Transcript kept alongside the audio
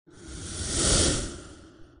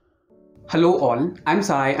Hello all, I'm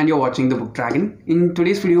Sai and you're watching The Book Dragon. In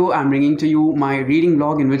today's video, I'm bringing to you my reading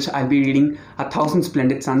vlog in which I'll be reading 1,000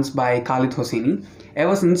 Splendid Suns by Khaled Hosseini.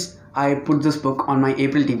 Ever since I put this book on my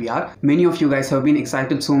April TBR, many of you guys have been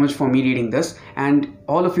excited so much for me reading this, and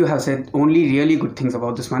all of you have said only really good things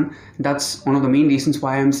about this one. That's one of the main reasons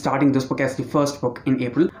why I'm starting this book as the first book in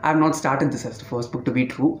April. I have not started this as the first book, to be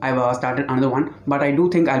true. I've started another one, but I do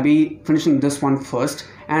think I'll be finishing this one first.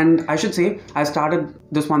 And I should say I started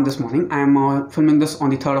this one this morning. I'm filming this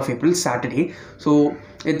on the 3rd of April, Saturday. So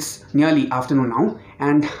it's nearly afternoon now,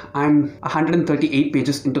 and I'm 138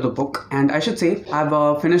 pages into the book. And I should say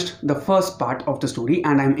I've finished the first part of the story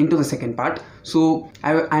and I'm into the second part. So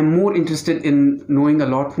I'm more interested in knowing a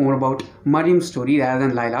lot more about Mariam's story rather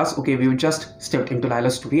than Lila's. Okay, we've just stepped into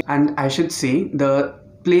Lila's story, and I should say the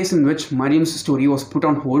place in which Mariam's story was put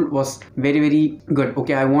on hold was very good.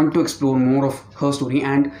 Okay, I want to explore more of her story,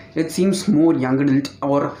 and it seems more young adult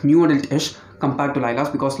or new adult-ish compared to Lila's,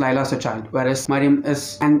 because Lila's a child, whereas Mariam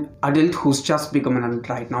is an adult who's just become an adult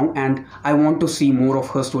right now, and I want to see more of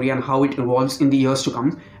her story and how it evolves in the years to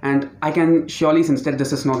come. And I can surely sense that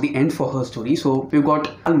this is not the end for her story. So we've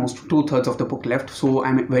got almost 2/3 of the book left, so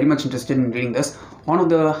I'm very much interested in reading this. One of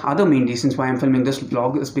the other main reasons why I'm filming this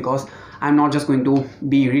vlog is because I'm not just going to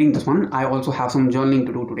be reading this one, I also have some journaling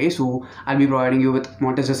to do today, so I'll be providing you with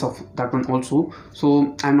montages of that one also.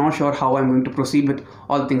 So I'm not sure how I'm going to proceed with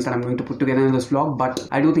all the things that I'm going to put together in this vlog, but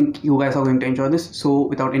I do think you guys are going to enjoy this. So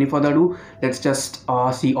without any further ado, let's just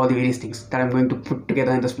see all the various things that I'm going to put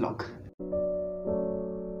together in this vlog.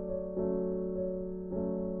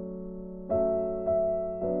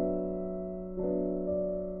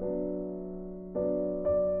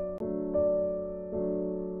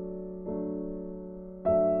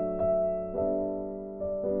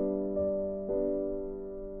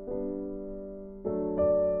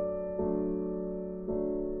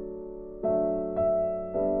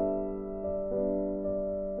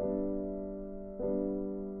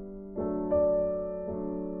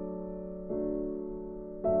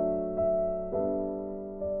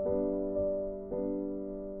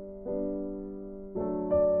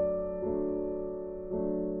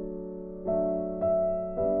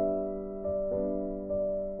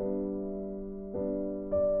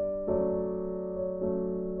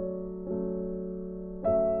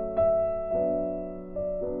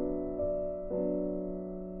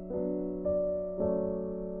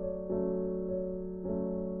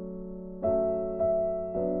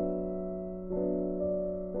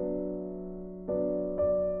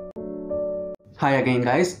 Hi again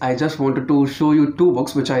guys, I just wanted to show you two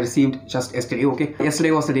books which I received just yesterday. Okay, yesterday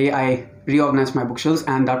was the day I reorganized my bookshelves,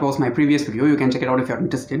 and that was my previous video. You can check it out if you're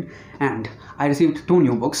interested. And I received two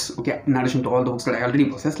new books, okay, in addition to all the books that I already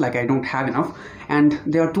possess, like I don't have enough. And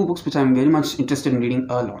there are two books which I'm very much interested in reading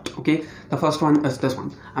a lot. Okay, the first one is this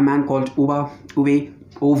one, A Man Called Ove.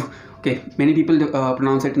 Okay, many people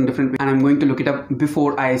pronounce it in different ways, and I'm going to look it up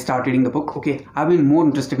before I start reading the book. Okay, I've been more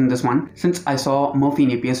interested in this one since I saw Murphy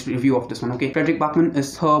Napier's review of this one. Okay, Fredrik Backman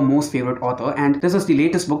is her most favorite author, and this is the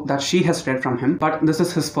latest book that she has read from him, but this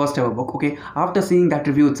is his first ever book. Okay, after seeing that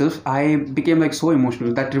review itself, I became like so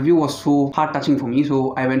emotional. That review was so heart touching for me,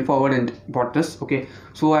 so I went forward and bought this. Okay,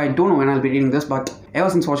 so I don't know when I'll be reading this, but ever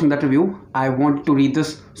since watching that review, I want to read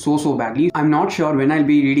this so badly. I'm not sure when I'll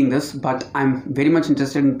be reading this, but I'm very much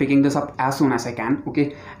interested in picking this up as soon as I can.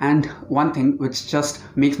 Okay, and one thing which just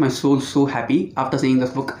makes my soul so happy after seeing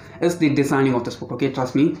this book is the designing of this book. Okay,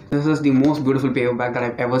 trust me, this is the most beautiful paperback that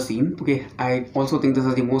I've ever seen. Okay, I also think this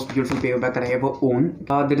is the most beautiful paperback that I ever own.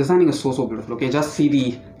 The designing is so beautiful. Okay, just see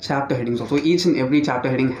the chapter headings also. Each and every chapter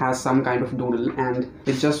heading has some kind of doodle, and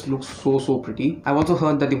it just looks so pretty. I've also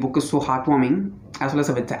heard that the book is so heartwarming as well as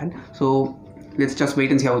a bit sad, so let's just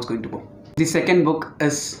wait and see how it's going to go. The second book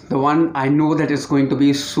is the one I know that is going to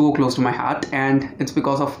be so close to my heart, and it's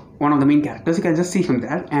because of one of the main characters. You can just see him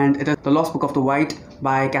there, and it is The Lost Book of the White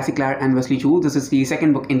by Cassandra Clare and Wesley Chu. This is the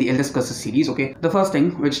second book in the Eldest Curses series. Okay, the first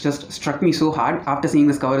thing which just struck me so hard after seeing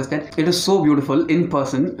this cover is that it is so beautiful in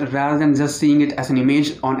person rather than just seeing it as an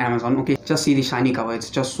image on Amazon. Okay, just see the shiny cover,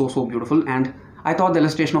 it's just so beautiful. And I thought the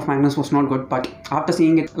illustration of Magnus was not good, but after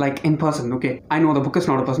seeing it like in person, okay, I know the book is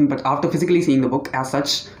not a person, but after physically seeing the book as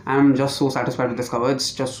such, I'm just so satisfied with this cover.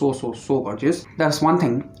 It's just so gorgeous. There's one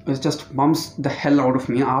thing which just bumps the hell out of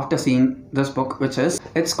me after seeing this book, which is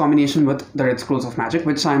its combination with the Red Scrolls of Magic,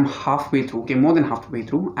 which I'm halfway through. Okay, more than halfway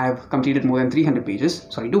through. I've completed more than 200 pages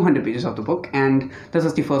of the book, and this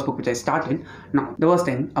is the first book which I started. Now, the worst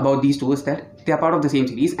thing about these two is that they are part of the same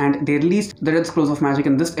series, and they released the Red Scrolls of Magic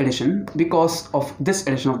in this edition because of this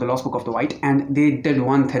edition of The Lost Book of the White, and they did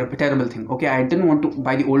one terrible thing. Okay, I didn't want to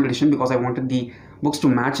buy the old edition because I wanted the books to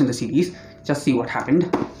match in the series. Just see what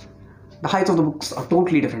happened. The heights of the books are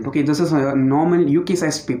totally different. Okay, this is a normal UK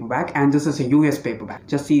sized paperback and this is a US paperback.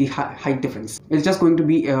 Just see the height difference. It's just going to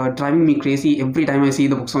be driving me crazy every time I see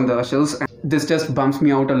the books on the shelves. This just bumps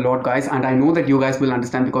me out a lot, guys, and I know that you guys will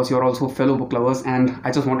understand because you're also fellow book lovers, and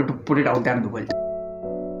I just wanted to put it out there in the world.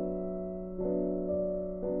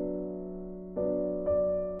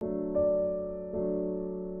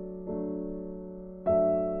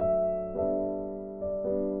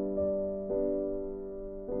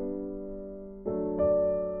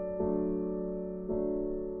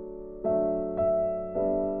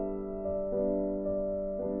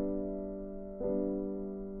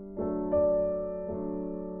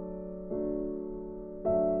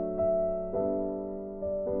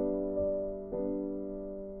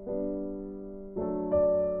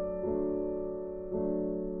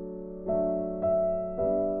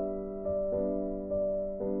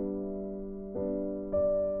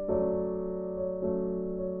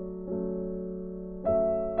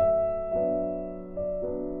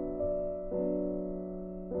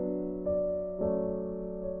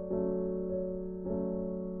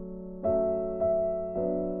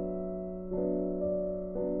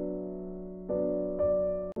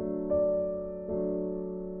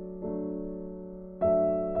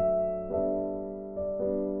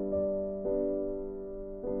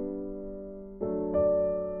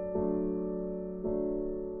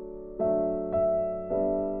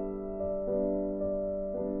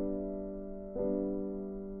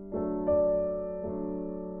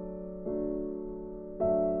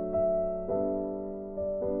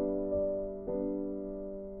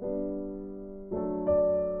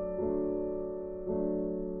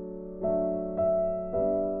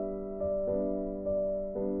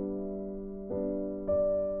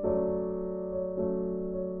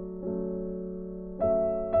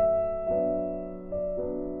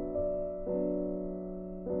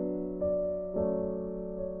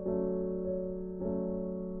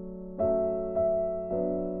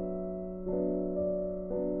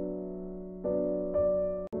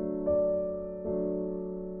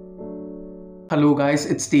 Hello guys,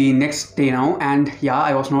 it's the next day now, and yeah,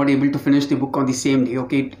 I was not able to finish the book on the same day.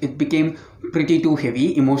 Okay, it became pretty too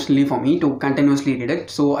heavy emotionally for me to continuously read it,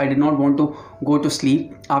 so I did not want to go to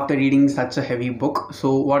sleep after reading such a heavy book.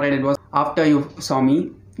 So what I did was, after you saw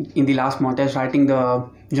me in the last montage writing the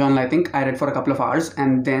journal, I think I read for a couple of hours,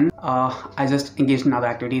 and then I just engaged in other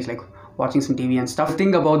activities like watching some TV and stuff. The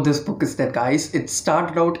thing about this book is that, guys, it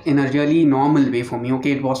started out in a really normal way for me.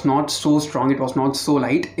 Okay, it was not so strong, it was not so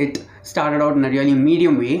light. It started out in a really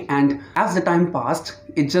medium way, and as the time passed,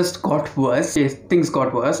 it just got worse. Things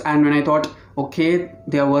got worse, and when I thought, okay,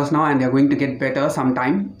 they are worse now and they are going to get better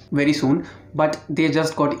sometime very soon, but they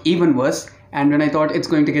just got even worse. And when I thought it's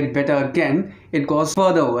going to get better again, it goes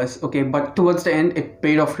further worse. Okay, but towards the end, it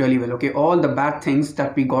paid off really well. Okay, all the bad things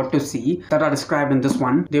that we got to see that are described in this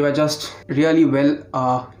one, they were just really well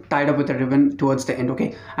tied up with a ribbon towards the end.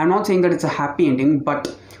 Okay, I'm not saying that it's a happy ending,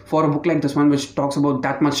 but for a book like this one, which talks about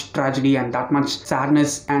that much tragedy and that much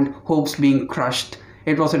sadness and hopes being crushed,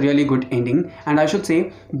 it was a really good ending. And I should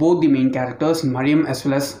say, both the main characters, Mariam as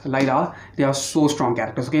well as Laila, they are so strong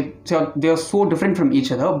characters. Okay, so they are so different from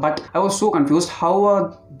each other, but I was so confused. How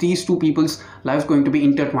are these two people's lives going to be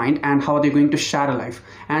intertwined, and how are they going to share a life?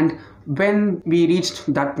 And when we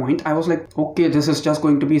reached that point, I was like, okay, this is just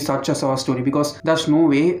going to be such a sour story, because there's no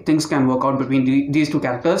way things can work out between these two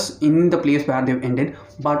characters in the place where they've ended.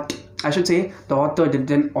 But I should say the author did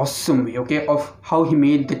an awesome way, okay, of how he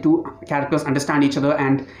made the two characters understand each other,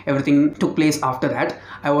 and everything took place after that.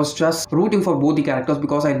 I was just rooting for both the characters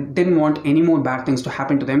because I didn't want any more bad things to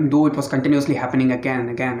happen to them, though it was continuously happening again and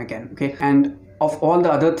again and again. Okay, and of all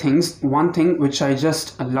the other things, one thing which I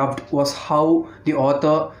just loved was how the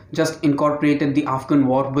author just incorporated the Afghan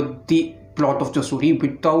war with the plot of the story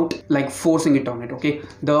without like forcing it on it. Okay,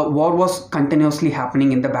 the war was continuously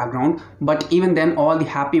happening in the background, but even then, all the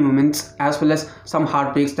happy moments as well as some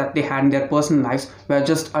heartbreaks that they had in their personal lives were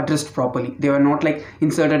just addressed properly. They were not like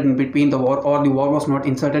inserted in between the war, or the war was not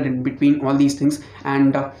inserted in between all these things,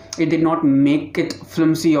 and it did not make it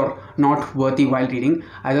flimsy or not worthy while reading.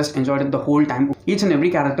 I just enjoyed it the whole time. Each and every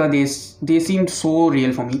character, they seemed so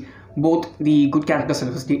real for me. Both the good characters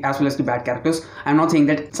as well as the bad characters. I'm not saying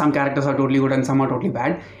that some characters are totally good and some are totally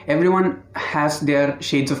bad. Everyone has their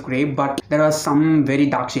shades of grey, but there are some very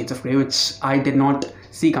dark shades of grey which I did not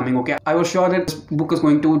see coming. Okay, I was sure that this book is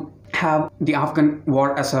going to have the Afghan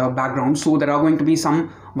war as a background, so there are going to be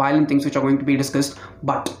some violent things which are going to be discussed,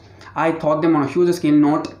 but I thought them on a huge scale,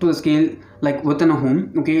 not to the scale like within a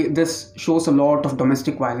home. Okay, this shows a lot of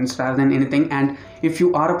domestic violence rather than anything, and if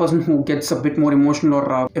you are a person who gets a bit more emotional,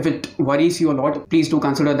 or if it worries you a lot, please do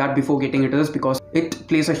consider that before getting into this, because it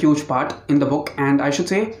plays a huge part in the book. And I should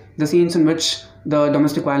say the scenes in which the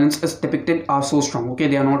domestic violence is depicted are so strong. Okay,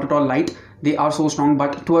 they are not at all light, they are so strong.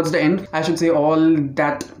 But towards the end, I should say all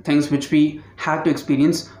that things which we had to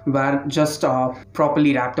experience were just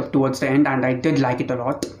properly wrapped up towards the end, and I did like it a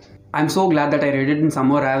lot. I'm so glad that I read it in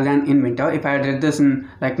summer rather than in winter. If I had read this in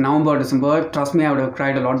like November, December, trust me, I would have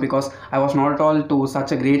cried a lot, because I was not at all to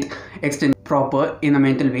such a great extent proper in a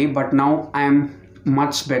mental way. But now I am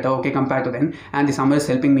much better, okay, compared to then, and the summer is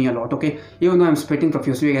helping me a lot. Okay, even though I'm sweating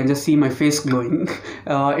profusely, I can just see my face glowing.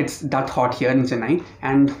 It's that hot here in Chennai,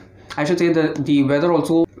 and I should say that the weather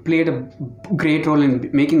also played a great role in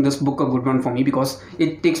making this book a good one for me, because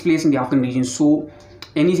it takes place in the afternoon region. So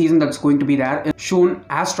any season that's going to be there is shown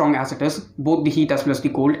as strong as it is, both the heat as well as the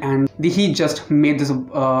cold, and the heat just made this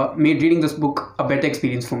made reading this book a better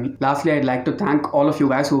experience for me. Lastly, I'd like to thank all of you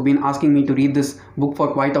guys who have been asking me to read this book for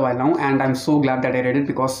quite a while now, and I'm so glad that I read it,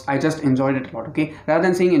 because I just enjoyed it a lot. Okay, rather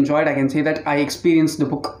than saying enjoyed, I can say that I experienced the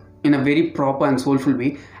book in a very proper and soulful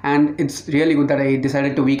way, and it's really good that I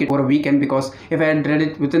decided to week it for a weekend, because if I had read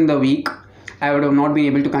it within the week, I would have not been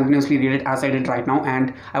able to continuously read it as I did right now,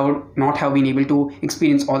 and I would not have been able to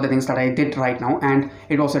experience all the things that I did right now. And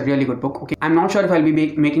it was a really good book. Okay, I'm not sure if I'll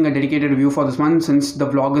be making a dedicated review for this one, since the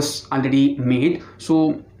vlog is already made.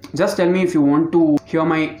 So just tell me if you want to hear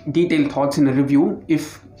my detailed thoughts in a review.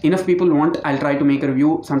 If enough people want, I'll try to make a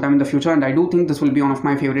review sometime in the future, and I do think this will be one of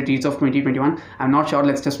my favorite reads of 2021. I'm not sure,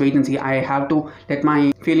 let's just wait and see. I have to let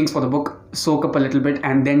my feelings for the book soak up a little bit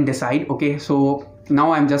and then decide. Okay, so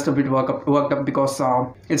now I'm just a bit worked up because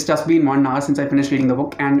it's just been 1 hour since I finished reading the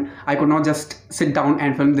book, and I could not just sit down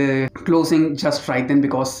and film the closing just right then,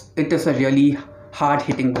 because it is a really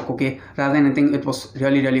hard-hitting book. Okay, rather than anything, it was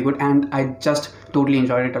really good, and I just totally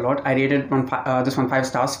enjoyed it a lot. I rated this one 5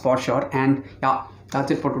 stars for sure. And yeah,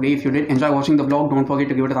 that's it for today. If you did enjoy watching the vlog, don't forget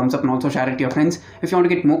to give it a thumbs up and also share it to your friends. If you want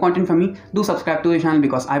to get more content from me, do subscribe to the channel,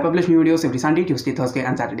 because I publish new videos every Sunday, Tuesday, Thursday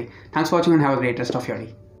and Saturday. Thanks for watching, and have a great rest of your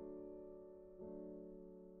day.